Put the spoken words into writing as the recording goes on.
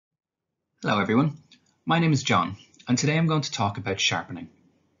Hello everyone, my name is John and today I'm going to talk about sharpening.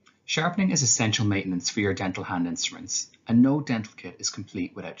 Sharpening is essential maintenance for your dental hand instruments and no dental kit is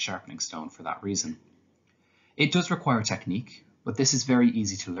complete without sharpening stone for that reason. It does require technique, but this is very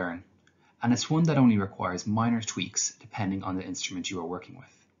easy to learn and it's one that only requires minor tweaks depending on the instrument you are working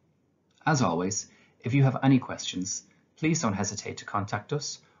with. As always, if you have any questions, please don't hesitate to contact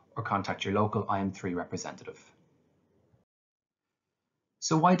us or contact your local IM3 representative.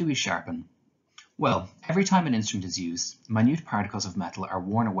 So why do we sharpen? Well, every time an instrument is used, minute particles of metal are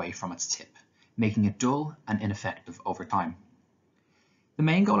worn away from its tip, making it dull and ineffective over time. The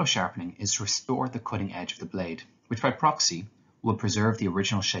main goal of sharpening is to restore the cutting edge of the blade, which by proxy will preserve the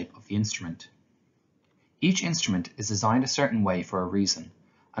original shape of the instrument. Each instrument is designed a certain way for a reason,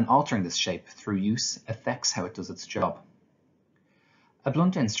 and altering this shape through use affects how it does its job. A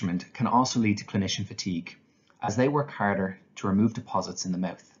blunt instrument can also lead to clinician fatigue, as they work harder to remove deposits in the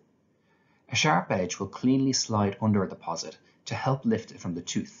mouth. A sharp edge will cleanly slide under a deposit to help lift it from the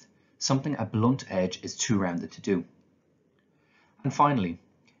tooth, something a blunt edge is too rounded to do. And finally,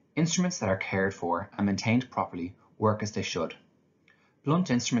 instruments that are cared for and maintained properly work as they should. Blunt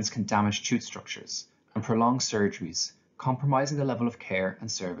instruments can damage tooth structures and prolong surgeries, compromising the level of care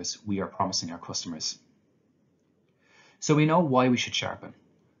and service we are promising our customers. So we know why we should sharpen,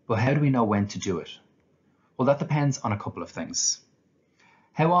 but how do we know when to do it? Well, that depends on a couple of things.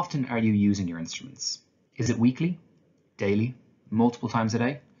 How often are you using your instruments? Is it weekly, daily, multiple times a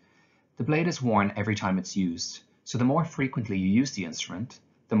day? The blade is worn every time it's used, so the more frequently you use the instrument,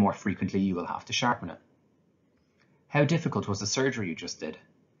 the more frequently you will have to sharpen it. How difficult was the surgery you just did?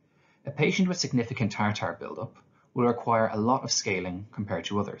 A patient with significant tartar buildup will require a lot of scaling compared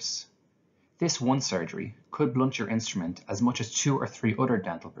to others. This one surgery could blunt your instrument as much as 2 or 3 other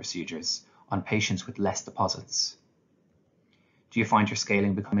dental procedures on patients with less deposits. Do you find your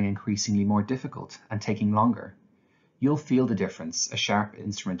scaling becoming increasingly more difficult and taking longer? You'll feel the difference a sharp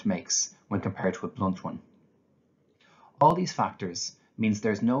instrument makes when compared to a blunt one. All these factors means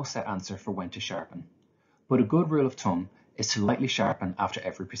there's no set answer for when to sharpen, but a good rule of thumb is to lightly sharpen after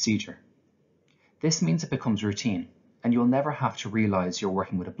every procedure. This means it becomes routine and you'll never have to realize you're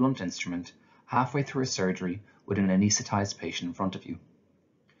working with a blunt instrument halfway through a surgery with an anesthetized patient in front of you.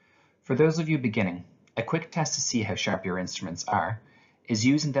 For those of you beginning, a quick test to see how sharp your instruments are is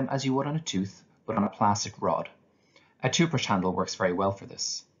using them as you would on a tooth, but on a plastic rod. A toothbrush handle works very well for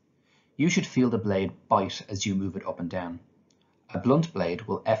this. You should feel the blade bite as you move it up and down. A blunt blade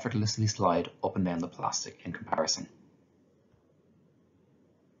will effortlessly slide up and down the plastic in comparison.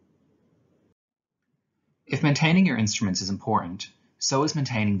 If maintaining your instruments is important, so is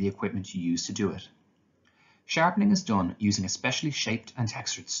maintaining the equipment you use to do it. Sharpening is done using a specially shaped and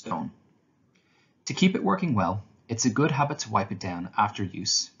textured stone. To keep it working well, it's a good habit to wipe it down after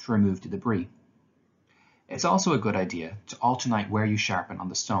use to remove the debris. It's also a good idea to alternate where you sharpen on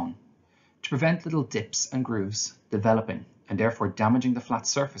the stone, to prevent little dips and grooves developing and therefore damaging the flat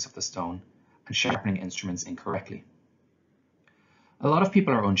surface of the stone and sharpening instruments incorrectly. A lot of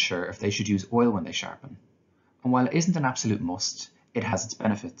people are unsure if they should use oil when they sharpen, and while it isn't an absolute must, it has its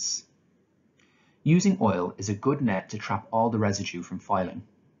benefits. Using oil is a good net to trap all the residue from filing.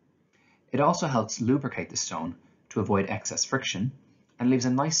 It also helps lubricate the stone to avoid excess friction and leaves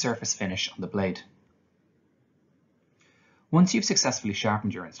a nice surface finish on the blade. Once you've successfully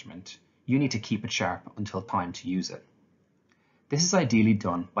sharpened your instrument, you need to keep it sharp until time to use it. This is ideally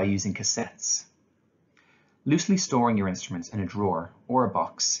done by using cassettes. Loosely storing your instruments in a drawer or a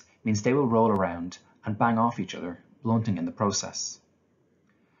box means they will roll around and bang off each other, blunting in the process.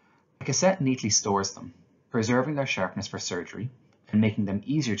 A cassette neatly stores them, preserving their sharpness for surgery and making them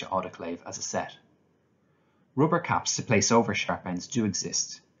easier to autoclave as a set. Rubber caps to place over sharp ends do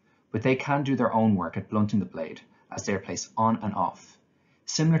exist, but they can do their own work at blunting the blade as they are placed on and off,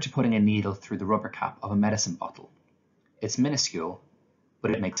 similar to putting a needle through the rubber cap of a medicine bottle. It's minuscule, but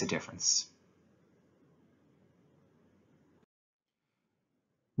it makes a difference.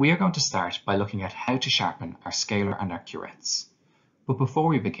 We are going to start by looking at how to sharpen our scaler and our curettes. But before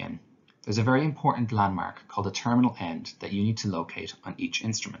we begin, there's a very important landmark called the terminal end that you need to locate on each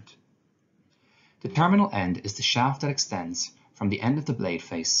instrument. The terminal end is the shaft that extends from the end of the blade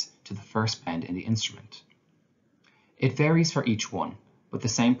face to the first bend in the instrument. It varies for each one, but the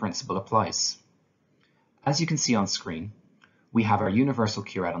same principle applies. As you can see on screen, we have our universal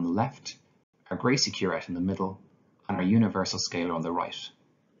curette on the left, our Gracey curette in the middle, and our universal scaler on the right.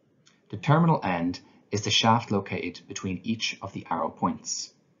 The terminal end is the shaft located between each of the arrow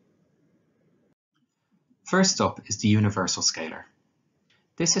points. First up is the universal scaler.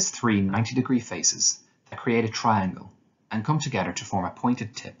 This has 3 90-degree faces that create a triangle and come together to form a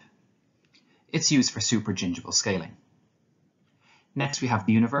pointed tip. It's used for super gingival scaling. Next we have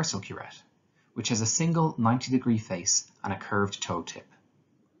the universal curette, which has a single 90-degree face and a curved toe tip.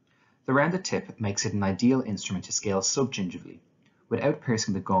 The rounded tip makes it an ideal instrument to scale subgingivally, without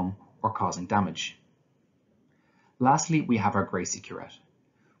piercing the gum or causing damage. Lastly, we have our Gracey curette,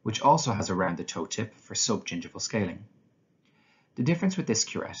 which also has a rounded toe tip for subgingival scaling. The difference with this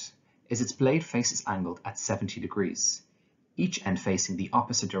curette is its blade face is angled at 70 degrees, each end facing the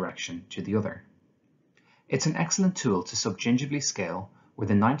opposite direction to the other. It's an excellent tool to subgingivally scale where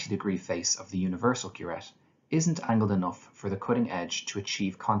the 90-degree face of the universal curette isn't angled enough for the cutting edge to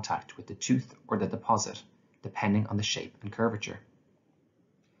achieve contact with the tooth or the deposit, depending on the shape and curvature.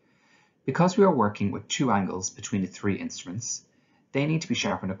 Because we are working with two angles between the three instruments, they need to be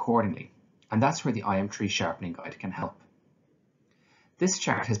sharpened accordingly, and that's where the IM3 sharpening guide can help. This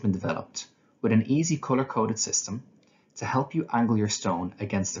chart has been developed with an easy color-coded system to help you angle your stone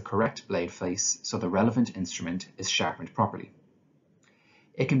against the correct blade face so the relevant instrument is sharpened properly.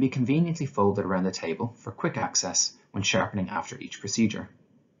 It can be conveniently folded around the table for quick access when sharpening after each procedure.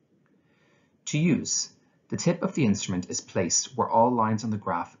 To use, the tip of the instrument is placed where all lines on the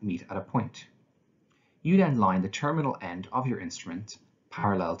graph meet at a point. You then line the terminal end of your instrument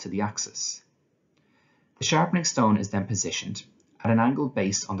parallel to the axis. The sharpening stone is then positioned at an angle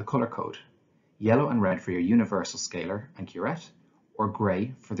based on the color code, yellow and red for your universal scaler and curette, or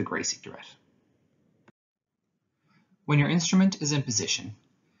grey for the Gracey curette. When your instrument is in position,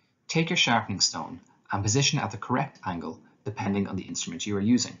 take your sharpening stone and position it at the correct angle depending on the instrument you are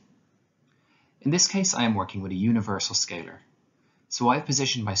using. In this case, I am working with a universal scaler, so I've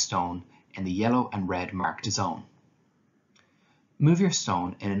positioned my stone in the yellow and red marked zone. Move your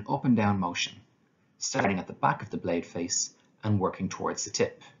stone in an up and down motion, starting at the back of the blade face and working towards the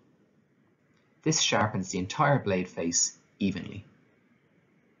tip. This sharpens the entire blade face evenly.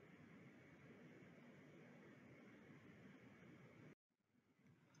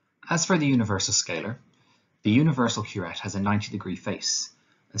 As for the universal scaler, the universal curette has a 90-degree face,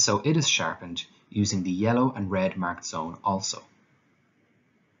 and so it is sharpened using the yellow and red marked zone also.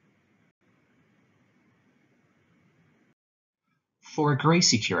 For a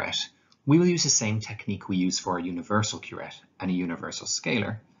Gracey curette, we will use the same technique we use for a universal curette and a universal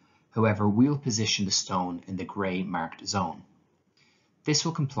scaler. However, we'll position the stone in the grey marked zone. This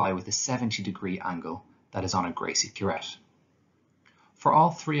will comply with the 70-degree angle that is on a Gracey curette. For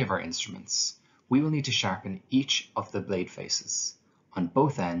all three of our instruments, we will need to sharpen each of the blade faces, on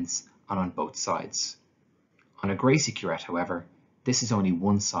both ends and on both sides. On a Gracey curette, however, this is only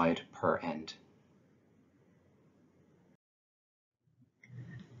one side per end.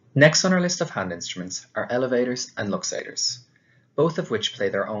 Next on our list of hand instruments are elevators and luxators, both of which play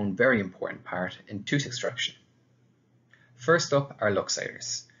their own very important part in tooth extraction. First up are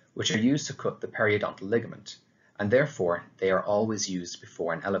luxators, which are used to cut the periodontal ligament, and therefore they are always used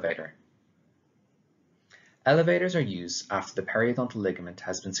before an elevator. Elevators are used after the periodontal ligament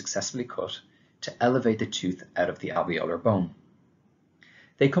has been successfully cut to elevate the tooth out of the alveolar bone.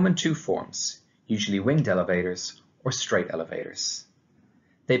 They come in two forms, usually winged elevators or straight elevators.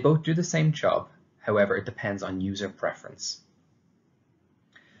 They both do the same job, however it depends on user preference.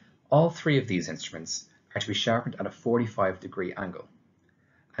 All three of these instruments are to be sharpened at a 45-degree angle,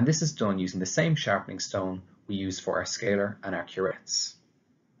 and this is done using the same sharpening stone we use for our scaler and our curettes.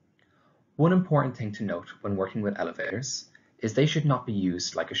 One important thing to note when working with elevators is they should not be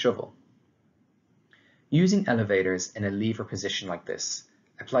used like a shovel. Using elevators in a lever position like this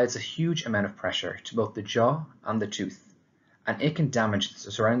applies a huge amount of pressure to both the jaw and the tooth, and it can damage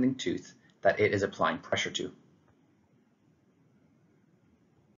the surrounding tooth that it is applying pressure to.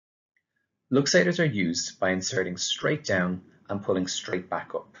 Luxators are used by inserting straight down and pulling straight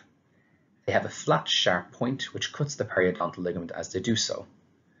back up. They have a flat, sharp point which cuts the periodontal ligament as they do so,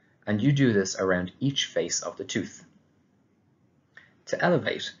 and you do this around each face of the tooth. To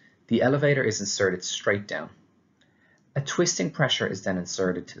elevate, the elevator is inserted straight down. A twisting pressure is then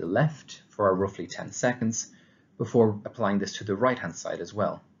inserted to the left for roughly 10 seconds before applying this to the right-hand side as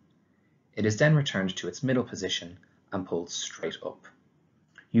well. It is then returned to its middle position and pulled straight up.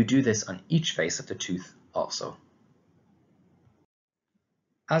 You do this on each face of the tooth also.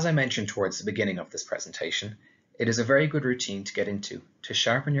 As I mentioned towards the beginning of this presentation, it is a very good routine to get into to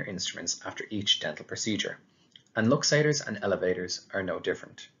sharpen your instruments after each dental procedure, and luxators and elevators are no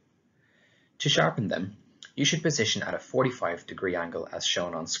different. To sharpen them, you should position at a 45-degree angle as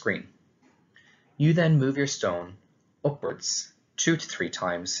shown on screen. You then move your stone upwards 2 to 3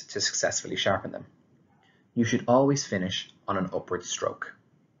 times to successfully sharpen them. You should always finish on an upward stroke.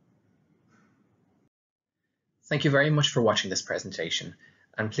 Thank you very much for watching this presentation,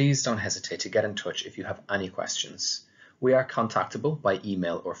 And please don't hesitate to get in touch if you have any questions. We are contactable by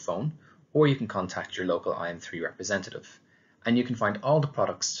email or phone, or you can contact your local IM3 representative. And you can find all the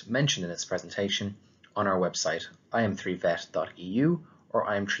products mentioned in this presentation on our website im3vet.eu or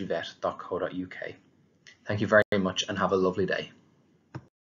im3vet.co.uk. Thank you very much and have a lovely day.